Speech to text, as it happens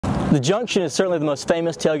The Junction is certainly the most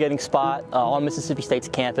famous tailgating spot on Mississippi State's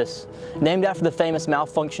campus. Named after the famous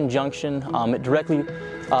malfunction Junction, it directly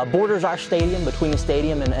borders our stadium, between the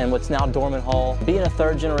stadium and what's now Dorman Hall. Being a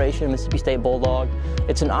third-generation Mississippi State Bulldog,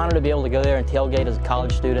 it's an honor to be able to go there and tailgate as a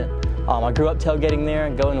college student. I grew up tailgating there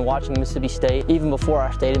and going and watching Mississippi State even before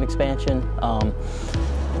our stadium expansion.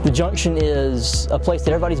 The Junction is a place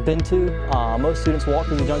that everybody's been to. Most students walk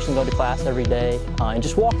through the Junction and go to class every day. And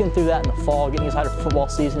just walking through that in the fall, getting excited for football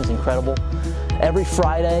season is incredible. Every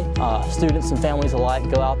Friday, students and families alike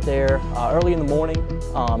go out there early in the morning,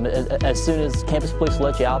 as soon as campus police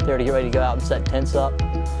let you out there to get ready to go out and set tents up.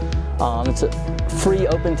 It's a free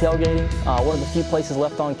open tailgating, one of the few places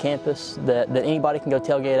left on campus that anybody can go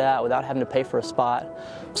tailgate at without having to pay for a spot.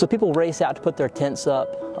 So people race out to put their tents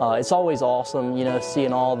up. It's always awesome, you know,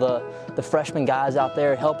 seeing all the freshman guys out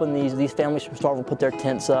there helping these families from Starkville put their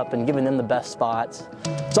tents up and giving them the best spots.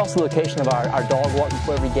 It's also the location of our dog walk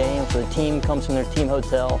before every game, so the team comes from their team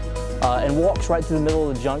hotel and walks right through the middle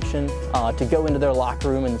of the Junction to go into their locker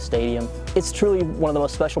room in the stadium. It's truly one of the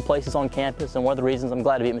most special places on campus and one of the reasons I'm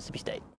glad to be at Mississippi State.